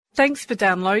Thanks for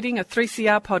downloading a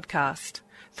 3CR podcast.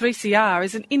 3CR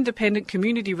is an independent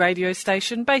community radio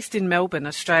station based in Melbourne,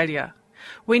 Australia.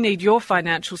 We need your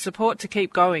financial support to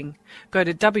keep going. Go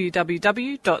to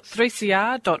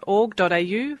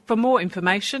www.3cr.org.au for more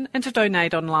information and to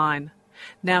donate online.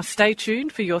 Now stay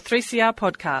tuned for your 3CR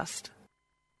podcast.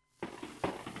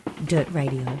 Dirt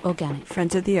Radio. Organic.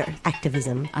 Friends of the Earth.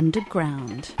 Activism.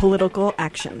 Underground. Political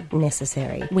action.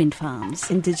 Necessary. Wind farms.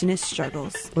 Indigenous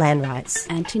struggles. Land rights.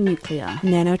 Anti-nuclear.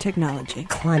 Nanotechnology.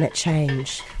 Climate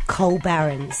change. Coal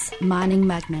barons. Mining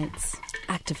magnates.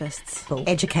 Activists.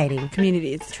 Educating.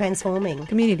 Communities. Transforming.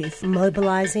 Communities.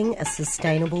 Mobilising a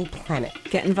sustainable planet.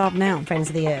 Get involved now. Friends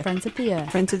of the Earth. Friends of the Earth.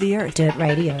 Friends of the Earth. Dirt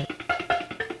Radio.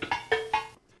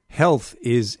 Health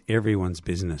is everyone's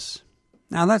business.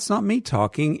 Now, that's not me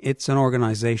talking. It's an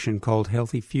organization called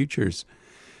Healthy Futures.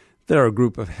 They're a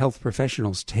group of health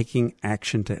professionals taking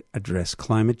action to address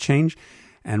climate change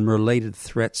and related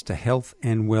threats to health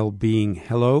and well-being.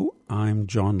 Hello, I'm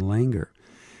John Langer.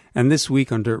 And this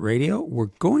week on Dirt Radio,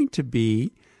 we're going to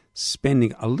be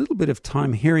spending a little bit of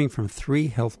time hearing from three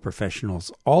health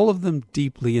professionals, all of them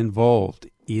deeply involved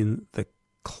in the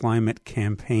climate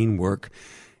campaign work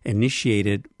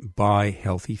initiated by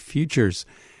Healthy Futures.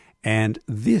 And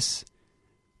this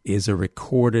is a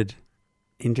recorded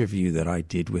interview that I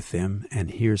did with them,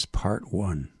 and here's part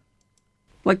one.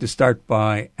 I'd like to start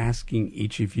by asking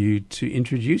each of you to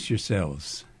introduce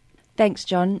yourselves. Thanks,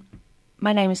 John.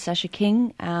 My name is Sasha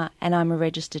King, and I'm a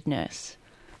registered nurse.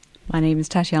 My name is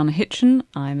Tatiana Hitchen.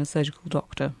 I'm a surgical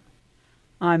doctor.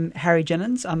 I'm Harry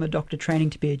Jennings. I'm a doctor training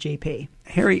to be a GP.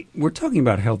 Harry, we're talking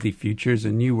about Healthy Futures,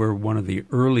 and you were one of the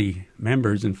early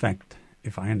members. In fact,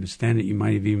 if I understand it, you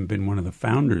might have even been one of the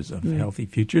founders of Healthy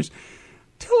Futures.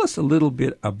 Tell us a little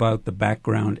bit about the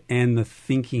background and the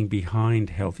thinking behind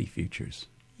Healthy Futures.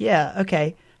 Yeah,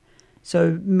 okay.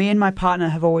 So me and my partner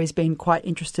have always been quite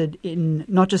interested in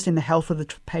not just in the health of the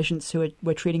patients who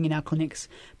we're treating in our clinics,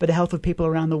 but the health of people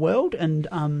around the world, and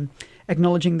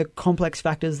acknowledging the complex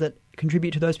factors that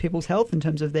contribute to those people's health in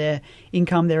terms of their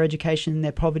income, their education,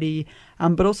 their poverty,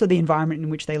 but also the environment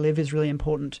in which they live is really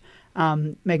important.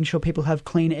 Making sure people have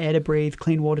clean air to breathe,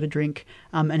 clean water to drink,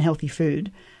 and healthy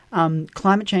food.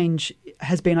 Climate change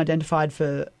has been identified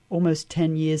for almost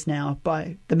 10 years now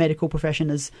by the medical profession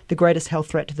as the greatest health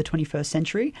threat to the 21st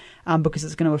century, because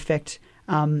it's going to affect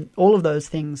all of those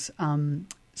things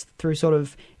through sort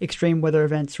of extreme weather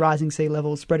events, rising sea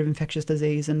levels, spread of infectious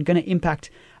disease, and going to impact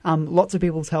lots of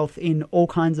people's health in all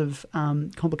kinds of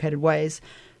complicated ways.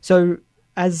 So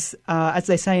as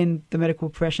they say in the medical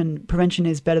profession, prevention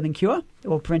is better than cure,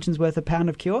 or prevention's worth a pound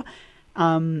of cure.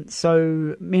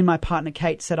 So me and my partner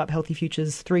Kate set up Healthy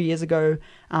Futures 3 years ago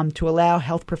to allow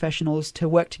health professionals to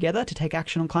work together to take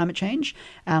action on climate change,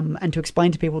 and to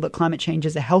explain to people that climate change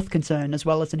is a health concern as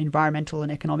well as an environmental and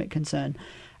economic concern.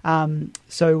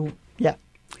 So yeah.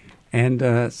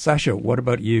 And Sasha, what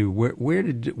about you? Where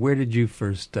did you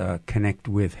first connect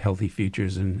with Healthy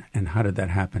Futures, and how did that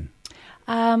happen?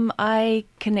 I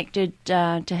connected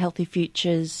to Healthy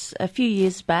Futures a few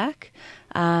years back.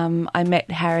 I met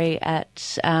Harry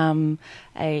at a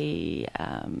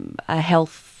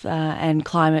health and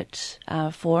climate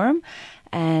forum,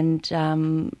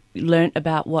 and learnt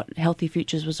about what Healthy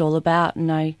Futures was all about. And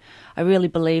I really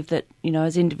believe that, you know,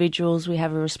 as individuals, we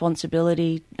have a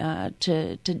responsibility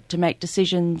to make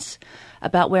decisions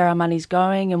about where our money's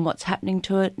going and what's happening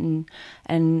to it.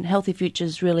 And Healthy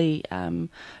Futures really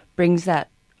brings that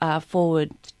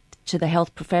forward to the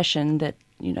health profession, that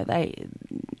they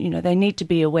need to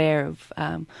be aware of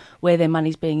where their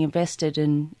money's being invested,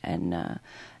 and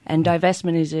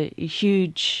divestment is a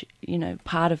huge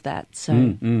part of that.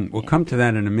 So we'll come to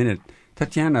that in a minute.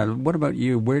 Tatiana, what about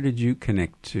you? Where did you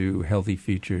connect to Healthy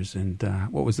Futures, and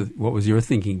what was your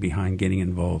thinking behind getting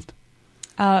involved?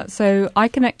 So I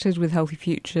connected with Healthy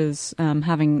Futures,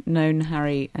 having known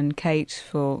Harry and Kate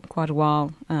for quite a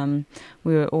while.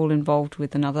 We were all involved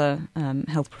with another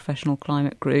health professional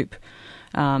climate group,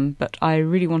 but I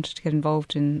really wanted to get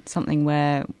involved in something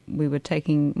where we were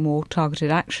taking more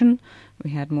targeted action. We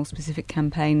had more specific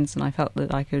campaigns, and I felt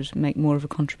that I could make more of a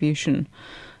contribution.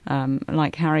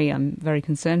 Like Harry, I'm very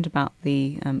concerned about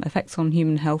the effects on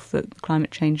human health that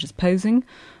climate change is posing.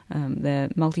 They're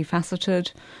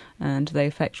multifaceted and they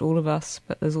affect all of us,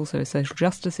 but there's also a social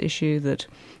justice issue that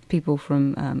people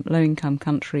from low-income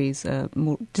countries are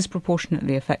more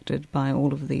disproportionately affected by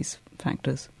all of these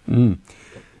factors.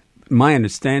 My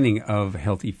understanding of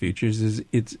Healthy Futures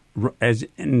is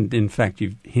and in fact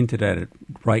you've hinted at it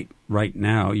right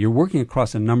now, you're working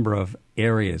across a number of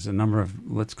areas, a number of,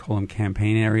 let's call them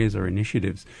campaign areas or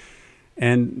initiatives.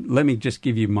 And let me just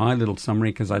give you my little summary,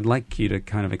 because I'd like you to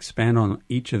kind of expand on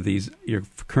each of these. You're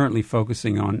currently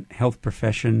focusing on the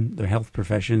health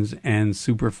professions and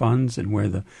super funds, and where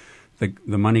the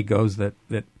money goes that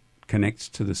connects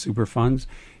to the super funds.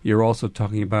 You're also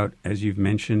talking about, as you've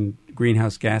mentioned,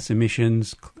 greenhouse gas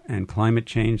emissions and climate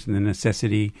change, and the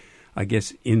necessity, I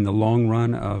guess, in the long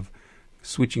run of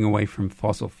switching away from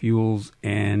fossil fuels.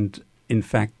 And in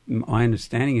fact, my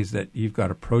understanding is that you've got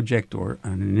a project or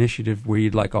an initiative where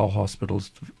you'd like all hospitals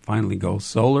to finally go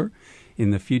solar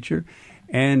in the future.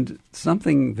 And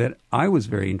something that I was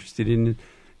very interested in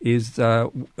is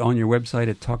on your website,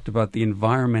 it talked about the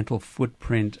environmental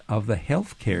footprint of the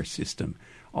healthcare system.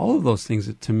 All of those things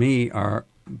that to me are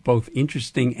both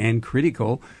interesting and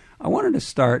critical. I wanted to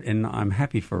start, and I'm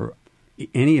happy for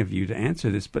any of you to answer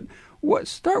this, but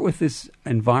start with this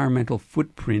environmental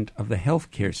footprint of the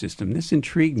healthcare system. This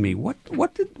intrigued me. What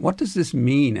does this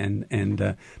mean?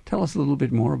 And tell us a little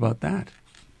bit more about that.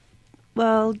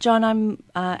 Well, John, I'm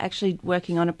actually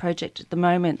working on a project at the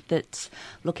moment that's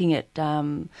looking at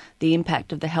the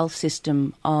impact of the health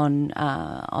system on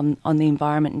the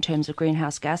environment in terms of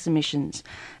greenhouse gas emissions.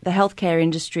 The healthcare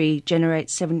industry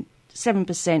generates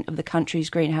 7% of the country's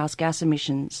greenhouse gas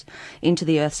emissions into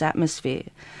the Earth's atmosphere.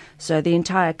 So the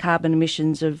entire carbon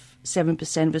emissions of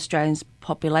 7% of Australia's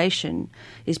population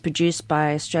is produced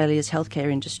by Australia's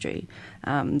healthcare industry.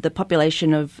 The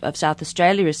population of South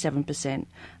Australia is 7%.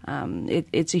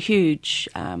 It's a huge...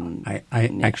 I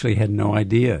actually had no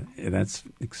idea. That's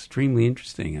extremely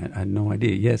interesting. I had no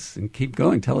idea. Yes, and keep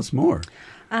going. Tell us more.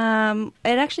 It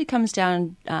actually comes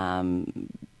down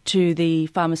to the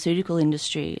pharmaceutical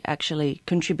industry actually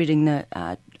contributing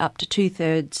up to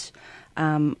two-thirds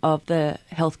of the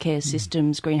healthcare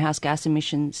system's greenhouse gas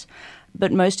emissions.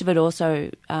 But most of it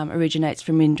also originates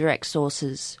from indirect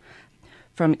sources,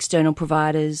 from external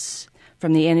providers,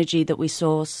 from the energy that we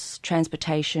source,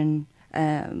 transportation,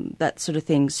 that sort of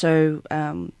thing. So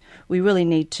we really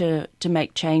need to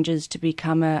make changes to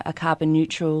become a carbon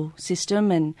neutral system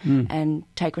and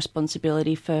take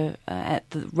responsibility for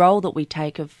the role that we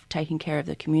take of taking care of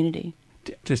the community.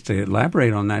 Just to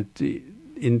elaborate on that,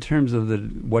 in terms of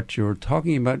what you're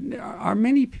talking about,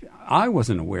 I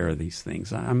wasn't aware of these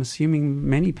things. I'm assuming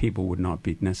many people would not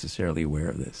be necessarily aware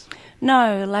of this.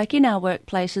 No, like in our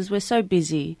workplaces, we're so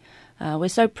busy. We're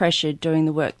so pressured doing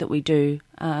the work that we do.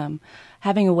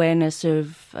 Having awareness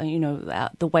of,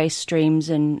 the waste streams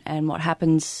and what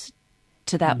happens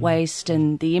to that waste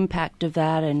and the impact of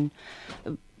that, and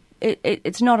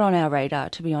it's not on our radar,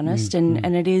 to be honest,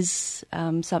 and it is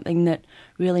something that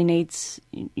really needs,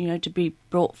 to be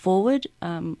brought forward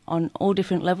on all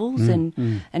different levels,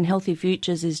 and Healthy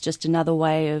Futures is just another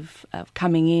way of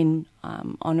coming in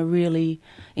on a really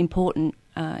important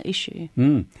issue.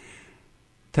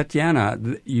 Tatiana,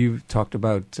 you've talked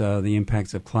about the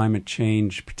impacts of climate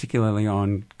change, particularly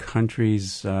on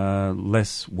countries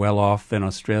less well-off than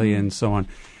Australia and so on.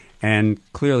 And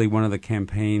clearly one of the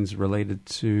campaigns related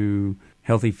to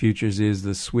Healthy Futures is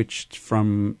the switch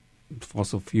from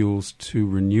fossil fuels to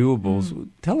renewables.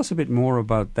 Tell us a bit more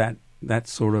about that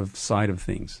sort of side of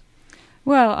things.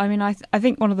 Well, I mean, I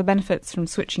think one of the benefits from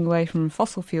switching away from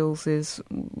fossil fuels is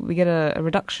we get a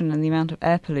reduction in the amount of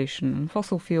air pollution. And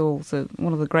fossil fuels are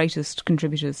one of the greatest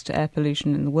contributors to air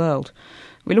pollution in the world.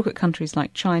 We look at countries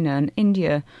like China and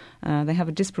India, they have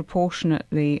a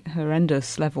disproportionately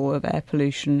horrendous level of air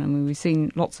pollution. I mean, we've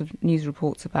seen lots of news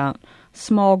reports about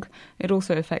smog. It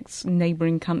also affects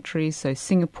neighbouring countries. So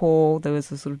Singapore, there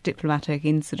was a sort of diplomatic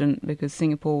incident because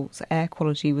Singapore's air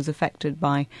quality was affected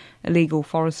by illegal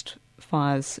forest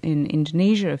fires in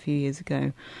Indonesia a few years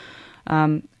ago.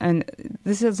 And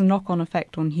this has a knock-on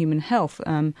effect on human health.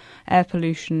 Air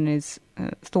pollution is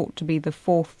thought to be the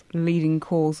fourth leading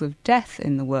cause of death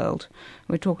in the world.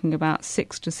 We're talking about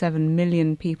 6 to 7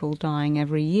 million people dying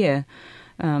every year.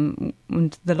 And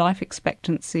the life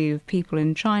expectancy of people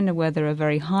in China, where there are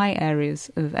very high areas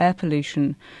of air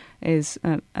pollution, is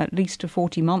at least a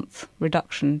 40-month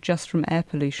reduction just from air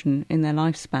pollution in their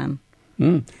lifespan.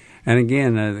 And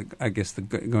again, I guess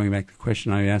going back to the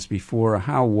question I asked before,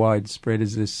 how widespread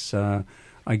is this,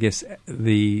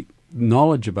 the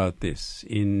knowledge about this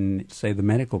in, say, the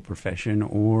medical profession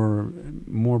or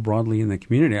more broadly in the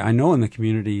community? I know in the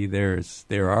community there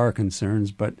are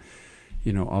concerns, but,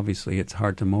 obviously it's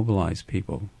hard to mobilize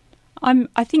people.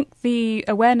 I think the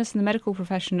awareness in the medical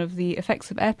profession of the effects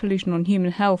of air pollution on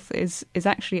human health is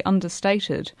actually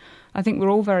understated. I think we're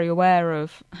all very aware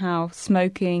of how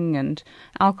smoking and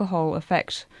alcohol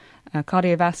affect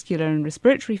cardiovascular and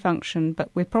respiratory function, but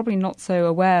we're probably not so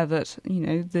aware that,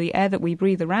 the air that we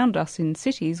breathe around us in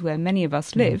cities where many of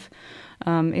us live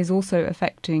is also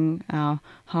affecting our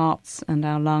hearts and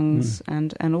our lungs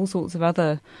and all sorts of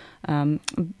other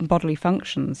bodily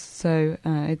functions. So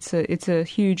it's a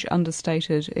huge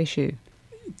understated issue.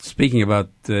 Speaking about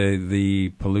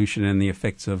the pollution and the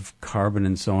effects of carbon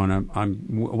and so on,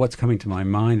 what's coming to my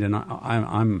mind, and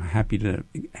I'm happy to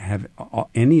have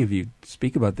any of you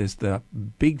speak about this, the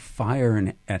big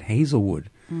fire at Hazelwood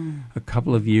a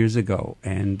couple of years ago.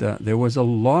 And there was a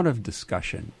lot of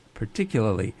discussion,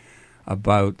 particularly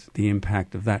about the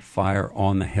impact of that fire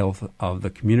on the health of the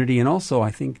community. And also,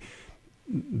 I think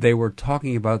they were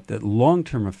talking about the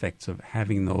long-term effects of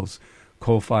having those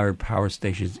coal-fired power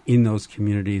stations in those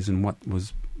communities and what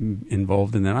was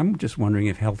involved in that. I'm just wondering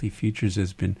if Healthy Futures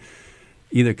has been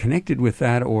either connected with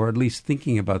that or at least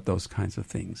thinking about those kinds of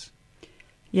things.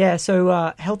 Yeah,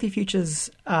 so Healthy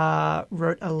Futures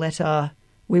wrote a letter.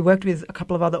 We worked with a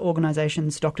couple of other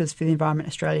organisations, Doctors for the Environment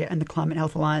Australia and the Climate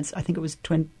Health Alliance. I think it was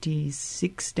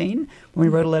 2016 when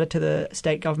we wrote a letter to the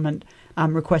state government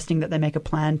requesting that they make a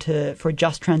plan for a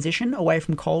just transition away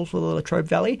from coal for the Latrobe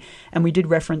Valley. And we did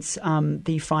reference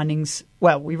the findings.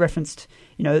 Well, we referenced,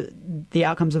 the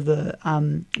outcomes of the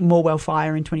Morwell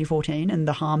fire in 2014 and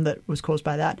the harm that was caused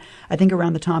by that. I think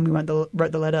around the time we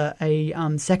wrote the letter, a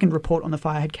second report on the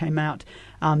fire had came out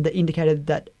that indicated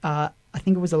that I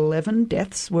think it was 11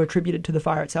 deaths were attributed to the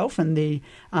fire itself and the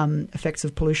effects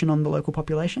of pollution on the local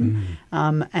population.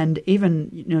 And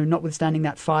even, notwithstanding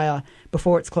that fire,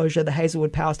 before its closure, the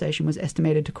Hazelwood Power Station was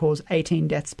estimated to cause 18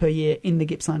 deaths per year in the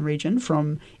Gippsland region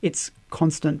from its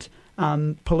constant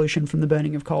pollution from the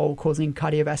burning of coal causing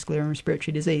cardiovascular and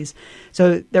respiratory disease.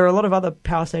 So there are a lot of other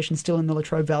power stations still in the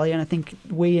Latrobe Valley, and I think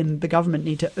we and the government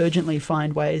need to urgently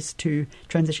find ways to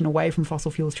transition away from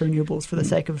fossil fuels to renewables for the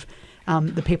sake of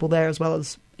the people there as well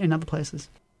as in other places.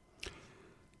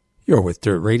 You're with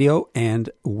Dirt Radio,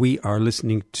 and we are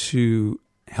listening to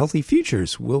Healthy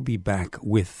Futures. We'll be back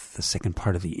with the second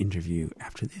part of the interview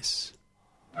after this.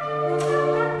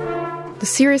 The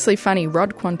seriously funny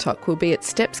Rod Quantock will be at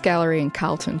Steps Gallery in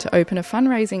Carlton to open a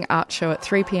fundraising art show at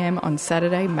 3 p.m. on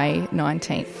Saturday, May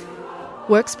 19th.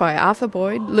 Works by Arthur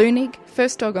Boyd, Lunig,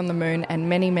 First Dog on the Moon and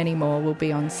many, many more will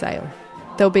be on sale.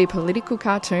 There'll be political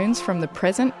cartoons from the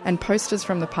present and posters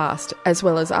from the past, as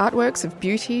well as artworks of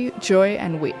beauty, joy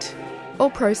and wit. All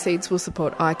proceeds will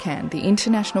support ICAN, the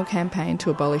international campaign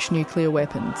to abolish nuclear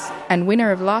weapons, and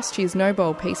winner of last year's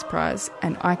Nobel Peace Prize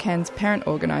and ICAN's parent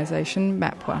organisation,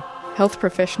 MAPWA, Health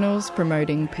Professionals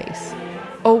Promoting Peace.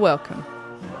 All welcome.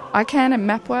 ICAN and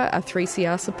MAPWA are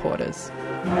 3CR supporters.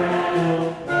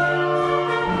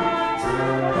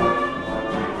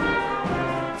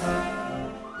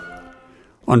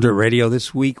 On Dirt Radio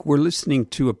this week, we're listening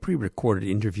to a pre-recorded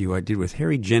interview I did with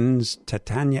Harry Jennings,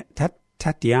 Tatiana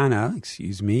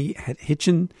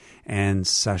Hitchen, and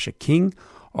Sasha King,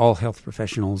 all health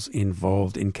professionals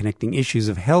involved in connecting issues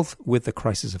of health with the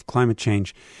crisis of climate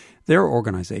change. Their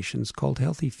organization's called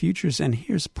Healthy Futures, and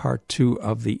here's part 2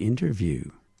 of the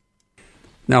interview.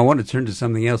 Now, I want to turn to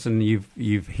something else, and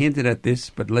you've hinted at this,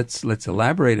 but let's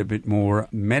elaborate a bit more.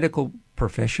 Medical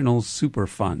professionals super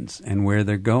funds and where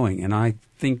they're going. And I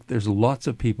think there's lots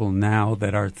of people now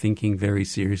that are thinking very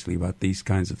seriously about these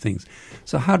kinds of things.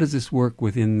 So how does this work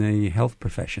within the health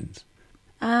professions?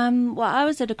 Well, I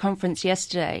was at a conference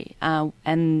yesterday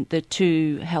and the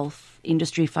 2 health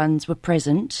industry funds were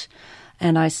present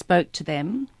and I spoke to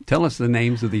them. Tell us the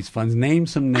names of these funds. Name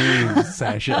some names,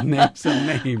 Sasha. Name some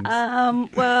names.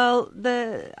 Well,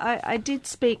 I did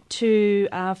speak to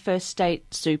First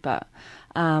State Super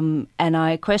and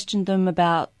I questioned them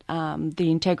about the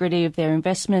integrity of their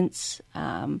investments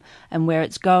and where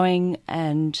it's going,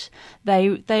 and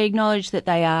they acknowledge that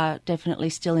they are definitely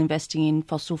still investing in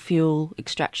fossil fuel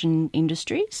extraction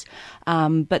industries,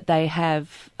 but they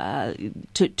have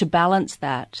to balance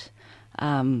that.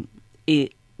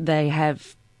 They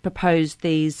have proposed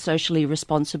these socially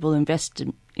responsible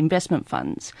investment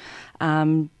funds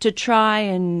to try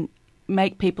and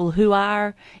make people who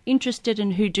are interested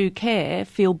and who do care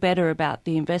feel better about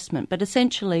the investment. But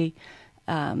essentially,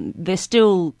 they're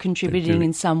still contributing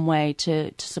in some way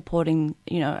to supporting,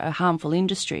 a harmful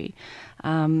industry.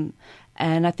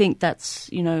 And I think that's,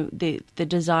 the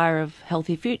desire of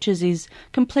Healthy Futures is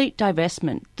complete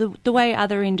divestment. The way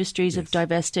other industries have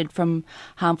divested from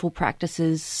harmful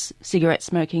practices, cigarette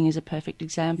smoking is a perfect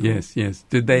example. Yes.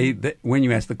 Did they when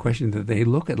you asked the question, did they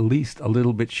look at least a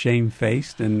little bit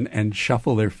shamefaced and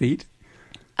shuffle their feet?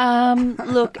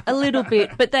 Look, a little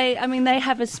bit, but they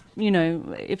have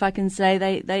if I can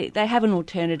say, they have an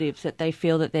alternative that they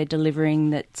feel that they're delivering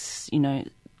that's,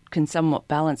 can somewhat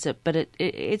balance it, but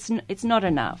it's not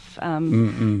enough.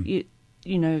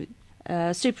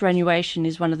 Superannuation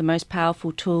is one of the most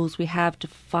powerful tools we have to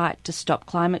fight to stop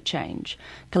climate change.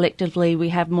 Collectively, we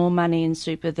have more money in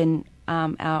super than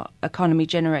our economy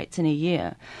generates in a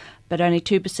year. But only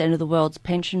 2% of the world's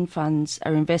pension funds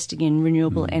are investing in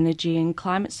renewable energy and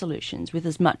climate solutions, with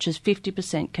as much as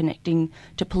 50% connecting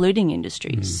to polluting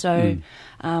industries. So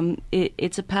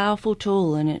it's a powerful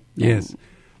tool, and it. Yes,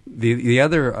 the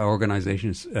other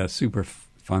organisation, super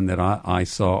fund that I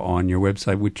saw on your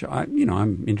website, which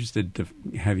I'm interested to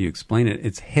have you explain it.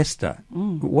 It's HESTA.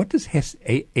 What does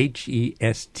HESTA?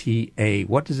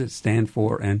 What does it stand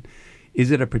for? And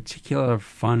is it a particular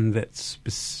fund that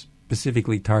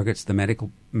specifically targets the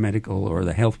medical or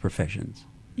the health professions?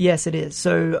 Yes, it is.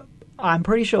 So I'm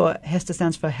pretty sure HESTA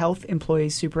stands for Health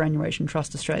Employees Superannuation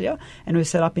Trust Australia, and it was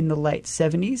set up in the late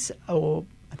 70s, or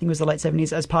I think it was the late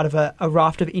 70s, as part of a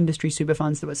raft of industry super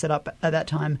funds that were set up at that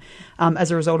time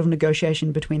as a result of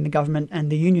negotiation between the government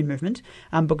and the union movement,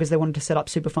 because they wanted to set up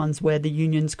super funds where the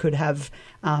unions could have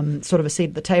sort of a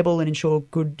seat at the table and ensure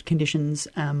good conditions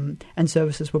and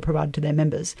services were provided to their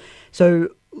members. So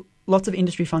lots of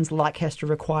industry funds like HESTA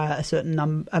require a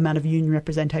certain amount of union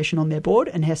representation on their board,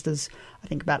 and HESTA's, I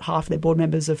think, about half of their board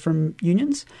members are from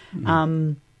unions.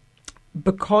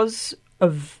 Because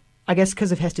of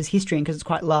HESTA's history and because it's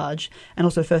quite large, and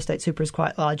also First State Super is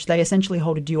quite large, they essentially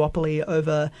hold a duopoly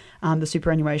over the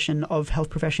superannuation of health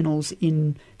professionals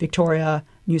in Victoria,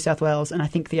 New South Wales, and I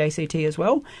think the ACT as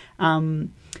well. There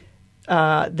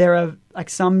are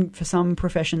for some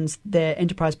professions, their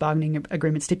enterprise bargaining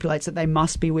agreement stipulates that they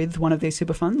must be with one of these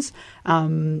super funds.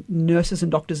 Nurses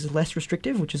and doctors is less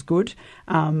restrictive, which is good,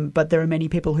 but there are many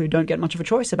people who don't get much of a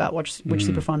choice about which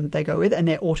super fund they go with, and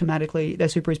their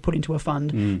super is put into a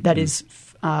fund that is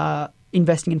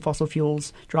investing in fossil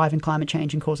fuels, driving climate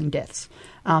change and causing deaths.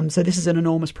 So this is an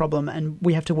enormous problem, and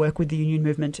we have to work with the union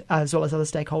movement as well as other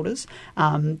stakeholders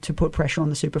to put pressure on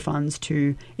the super funds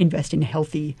to invest in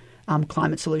healthy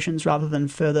climate solutions rather than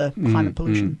further climate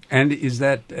pollution. And is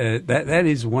that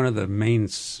is one of the main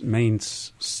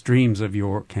streams of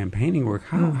your campaigning work?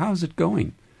 How's it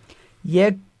going?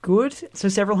 Yeah, good. So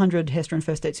several hundred HESTA and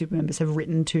First State Super members have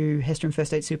written to HESTA and First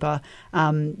State Super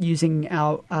using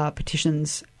our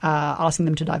petitions asking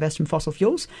them to divest from fossil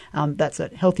fuels. That's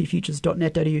at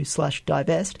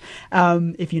healthyfutures.net.au/divest.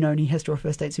 If you know any HESTA or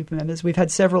First State Super members, we've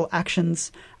had several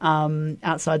actions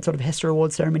outside sort of HESTA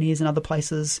award ceremonies and other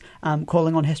places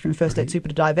calling on HESTA and First State Super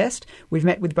to divest. We've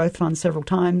met with both funds several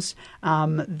times.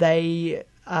 They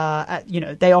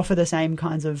offer the same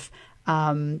kinds of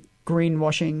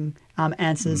greenwashing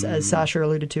answers as Sasha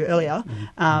alluded to earlier,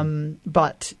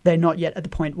 but they're not yet at the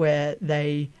point where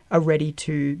they are ready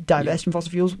to divest from fossil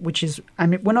fuels, which is,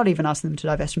 we're not even asking them to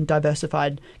divest from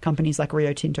diversified companies like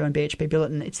Rio Tinto and BHP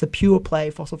Billiton. It's the pure play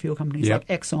fossil fuel companies like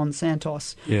Exxon,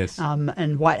 Santos,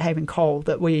 and Whitehaven Coal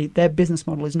that their business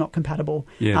model is not compatible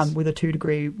with a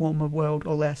 2-degree warmer world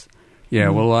or less. Yeah,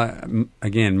 well,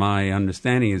 again, my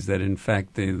understanding is that, in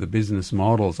fact, the business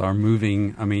models are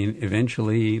moving.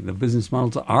 Eventually the business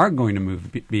models are going to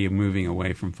be moving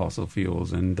away from fossil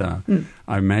fuels. And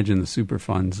I imagine the super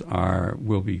funds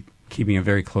will be keeping a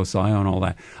very close eye on all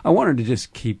that. I wanted to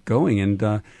just keep going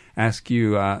and ask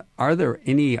you, are there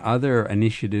any other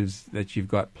initiatives that you've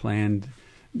got planned?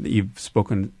 You've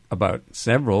spoken about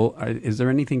several. Is there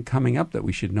anything coming up that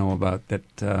we should know about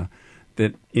that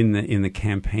in the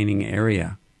campaigning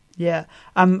area? Yeah,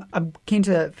 I'm keen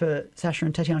for Sasha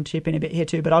and Tatiana to chip in a bit here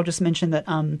too, but I'll just mention that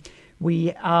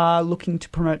we are looking to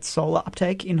promote solar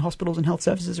uptake in hospitals and health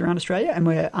services around Australia, and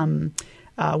we're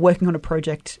working on a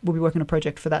project. We'll be working on a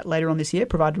project for that later on this year,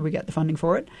 provided we get the funding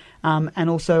for it. And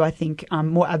also, I think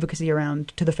more advocacy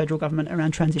to the federal government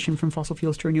around transition from fossil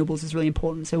fuels to renewables is really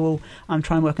important. So we'll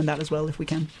try and work on that as well if we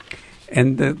can.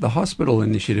 And the hospital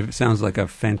initiative sounds like a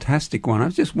fantastic one. I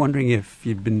was just wondering if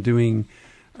you've been doing,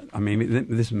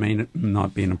 this may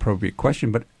not be an appropriate question,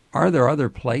 but are there other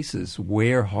places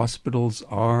where hospitals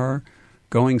are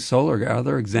going solar? Are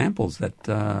there examples that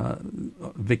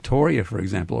Victoria, for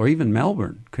example, or even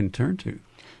Melbourne can turn to?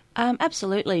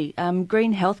 Absolutely.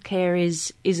 Green healthcare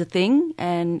is a thing,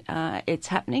 and it's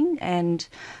happening. And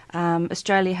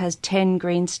Australia has 10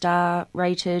 Green Star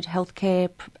rated healthcare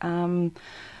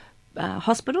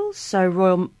hospitals. So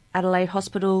Royal Adelaide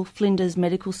Hospital, Flinders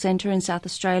Medical Centre in South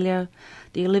Australia,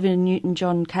 the Olivia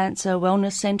Newton-John Cancer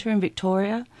Wellness Centre in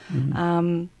Victoria.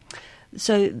 And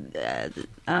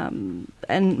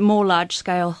more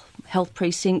large-scale health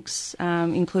precincts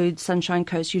include Sunshine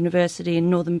Coast University and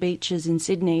Northern Beaches in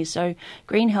Sydney. So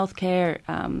green healthcare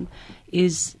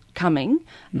is coming,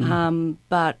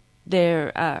 but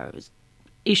there are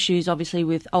issues obviously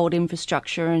with old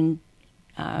infrastructure and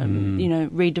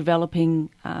redeveloping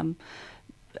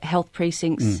health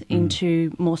precincts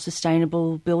into more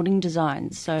sustainable building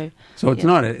designs. So it's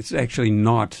not. It's actually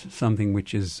not something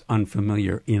which is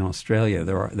unfamiliar in Australia.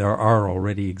 There are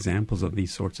already examples of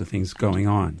these sorts of things going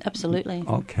on. Absolutely.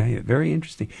 Okay, very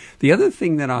interesting. The other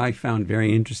thing that I found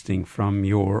very interesting from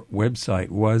your website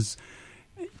was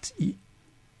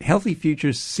Healthy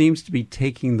Futures seems to be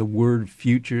taking the word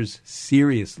futures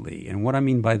seriously. And what I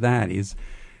mean by that is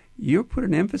you put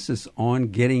an emphasis on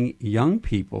getting young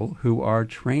people who are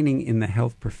training in the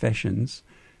health professions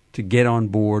to get on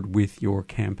board with your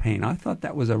campaign. I thought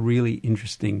that was a really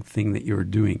interesting thing that you're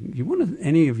doing. You want to,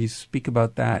 any of you speak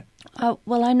about that?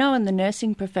 Well, I know in the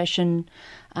nursing profession,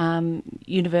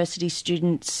 university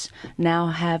students now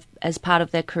have, as part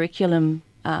of their curriculum,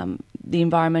 the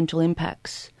environmental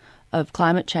impacts of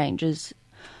climate change as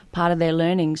part of their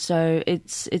learning. So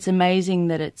it's amazing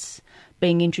that it's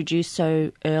being introduced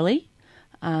so early.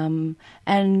 And,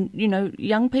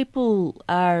 young people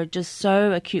are just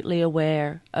so acutely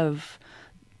aware of,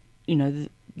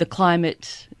 the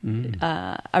climate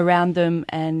around them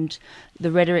and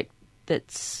the rhetoric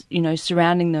that's,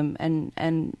 surrounding them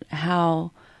and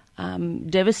how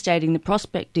devastating the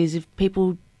prospect is if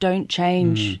people don't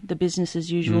change the business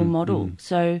as usual model.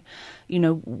 So,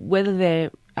 whether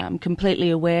they're completely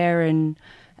aware and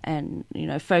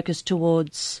focused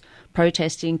towards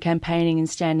protesting, campaigning and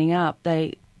standing up,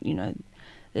 it's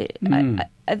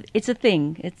a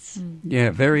thing. It's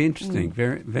very interesting.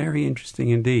 Very, very interesting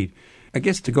indeed. I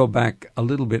guess to go back a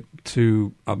little bit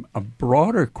to a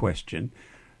broader question,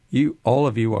 all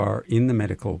of you are in the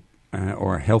medical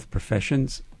or health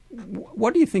professions.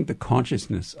 What do you think the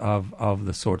consciousness of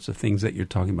the sorts of things that you're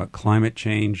talking about, climate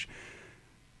change,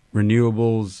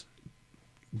 renewables,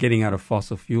 getting out of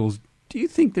fossil fuels, do you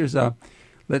think there's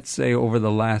let's say over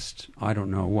the last,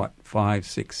 5,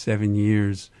 6, 7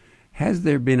 years, has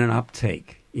there been an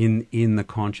uptake in the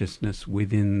consciousness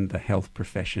within the health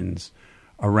professions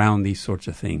around these sorts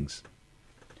of things?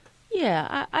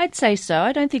 Yeah, I'd say so.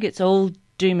 I don't think it's all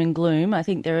doom and gloom. I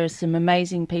think there are some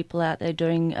amazing people out there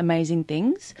doing amazing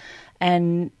things.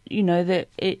 And, that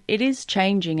it is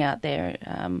changing out there.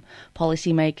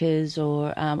 Policymakers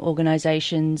or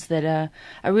organisations that are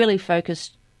really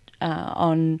focused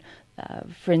on,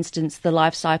 for instance, the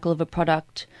life cycle of a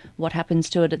product, what happens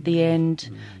to it at the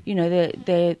end.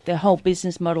 Their whole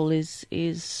business model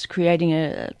is creating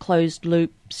a closed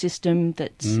loop system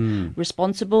that's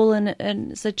responsible, and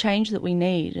it's a change that we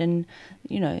need. And,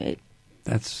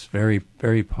 that's very,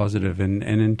 very positive. And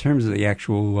in terms of the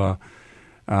actual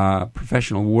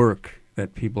professional work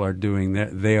that people are doing,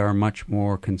 they are much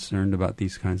more concerned about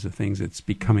these kinds of things. It's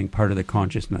becoming part of the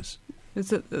consciousness.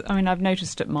 I've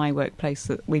noticed at my workplace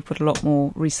that we put a lot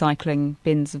more recycling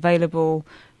bins available.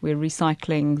 We're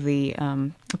recycling the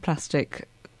plastic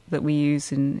that we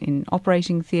use in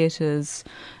operating theatres.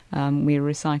 We're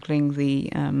recycling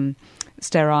the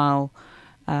sterile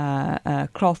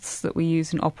cloths that we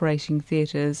use in operating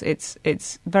theatres.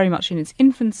 It's very much in its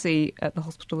infancy at the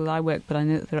hospital that I work, but I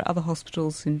know that there are other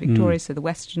hospitals in Victoria. So the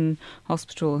Western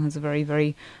Hospital has a very,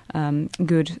 very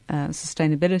good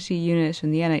sustainability unit,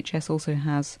 and the NHS also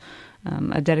has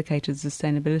a dedicated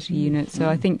sustainability unit. So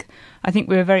I think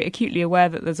we're very acutely aware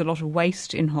that there's a lot of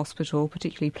waste in hospital,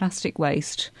 particularly plastic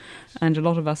waste, and a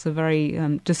lot of us are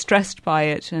very distressed by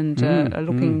it and are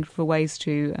looking for ways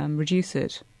to reduce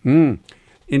it.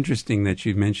 Interesting that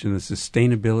you've mentioned the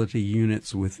sustainability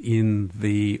units within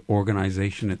the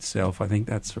organization itself. I think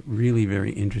that's really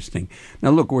very interesting.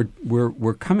 Now, look,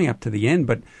 we're coming up to the end,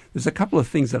 but there's a couple of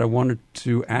things that I wanted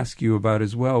to ask you about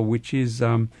as well, which is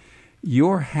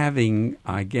you're having,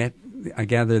 I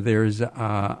gather there's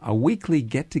a weekly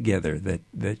get-together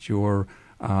that you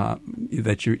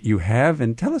have,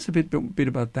 and tell us a bit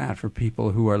about that for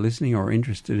people who are listening or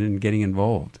interested in getting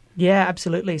involved. Yeah,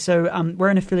 absolutely. So we're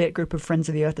an affiliate group of Friends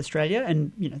of the Earth Australia,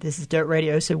 and this is Dirt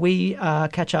Radio. So we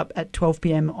catch up at 12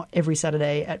 p.m. every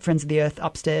Saturday at Friends of the Earth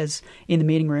upstairs in the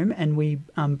meeting room, and we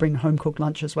bring home cooked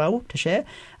lunch as well to share.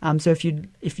 So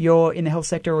if you're in the health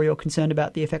sector or you're concerned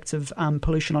about the effects of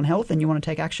pollution on health and you want to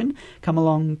take action, come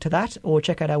along to that or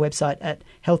check out our website at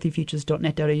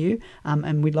healthyfutures.net.au,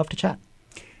 and we'd love to chat.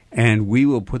 And we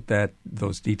will put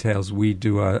those details. We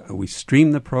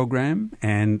stream the program,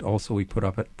 and also we put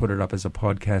it up as a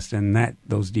podcast. And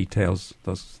those details,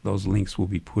 those links will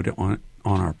be put on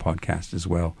our podcast as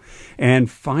well. And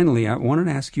finally, I wanted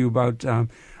to ask you about a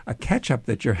catch up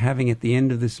that you're having at the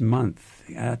end of this month.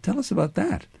 Tell us about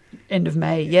that. End of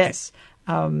May, yes.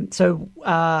 So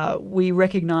we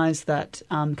recognise that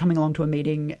coming along to a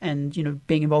meeting and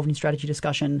being involved in strategy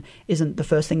discussion isn't the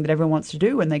first thing that everyone wants to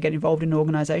do when they get involved in an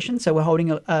organisation. So we're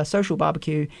holding a social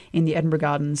barbecue in the Edinburgh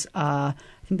Gardens. I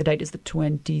think the date is the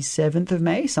 27th of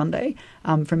May, Sunday,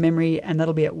 from memory, and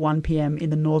that'll be at 1 p.m. in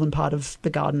the northern part of the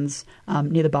gardens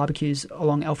near the barbecues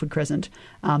along Alfred Crescent.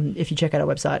 If you check out our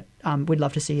website, we'd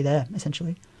love to see you there,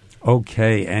 essentially.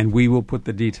 Okay, and we will put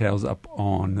the details up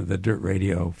on the Dirt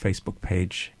Radio Facebook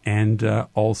page and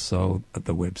also at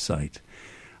the website.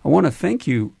 I want to thank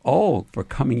you all for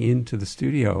coming into the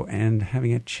studio and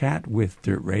having a chat with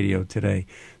Dirt Radio today,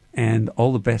 and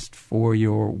all the best for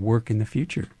your work in the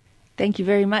future. Thank you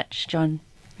very much, John.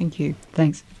 Thank you.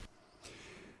 Thanks.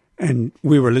 And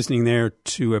we were listening there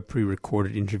to a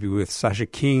pre-recorded interview with Sasha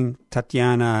King,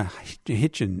 Tatiana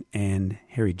Hitchen, and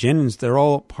Harry Jennings. They're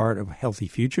all part of Healthy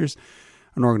Futures,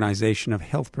 an organization of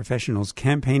health professionals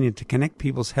campaigning to connect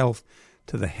people's health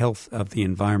to the health of the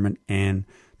environment and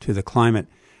to the climate.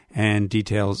 And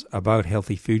details about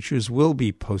Healthy Futures will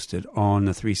be posted on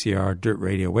the 3CR Dirt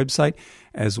Radio website,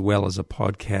 as well as a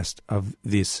podcast of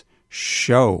this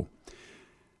show.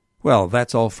 Well,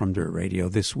 that's all from Dirt Radio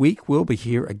this week. We'll be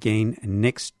here again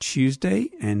next Tuesday,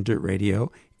 and Dirt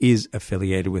Radio is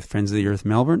affiliated with Friends of the Earth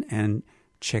Melbourne. And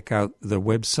check out the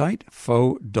website,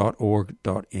 fo.org.au,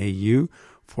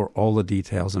 for all the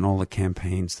details and all the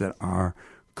campaigns that are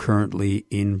currently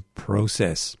in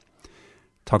process.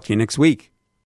 Talk to you next week.